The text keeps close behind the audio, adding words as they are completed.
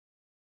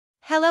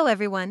Hello,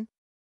 everyone.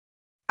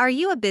 Are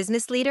you a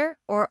business leader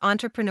or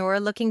entrepreneur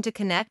looking to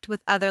connect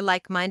with other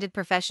like minded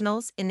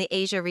professionals in the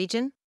Asia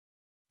region?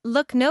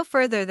 Look no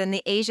further than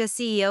the Asia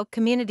CEO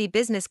Community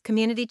Business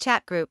Community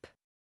Chat Group.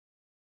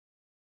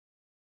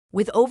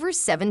 With over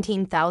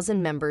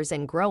 17,000 members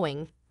and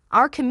growing,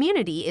 our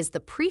community is the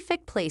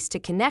perfect place to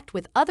connect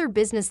with other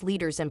business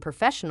leaders and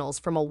professionals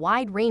from a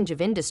wide range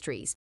of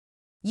industries.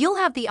 You'll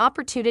have the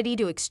opportunity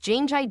to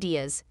exchange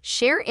ideas,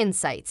 share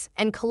insights,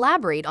 and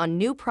collaborate on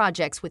new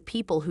projects with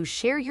people who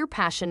share your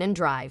passion and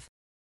drive.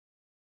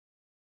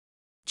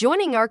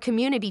 Joining our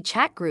community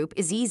chat group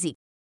is easy.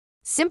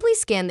 Simply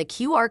scan the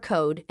QR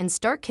code and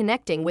start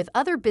connecting with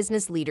other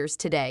business leaders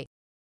today.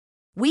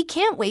 We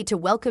can't wait to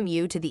welcome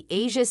you to the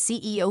Asia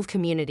CEO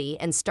community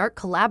and start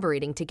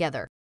collaborating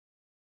together.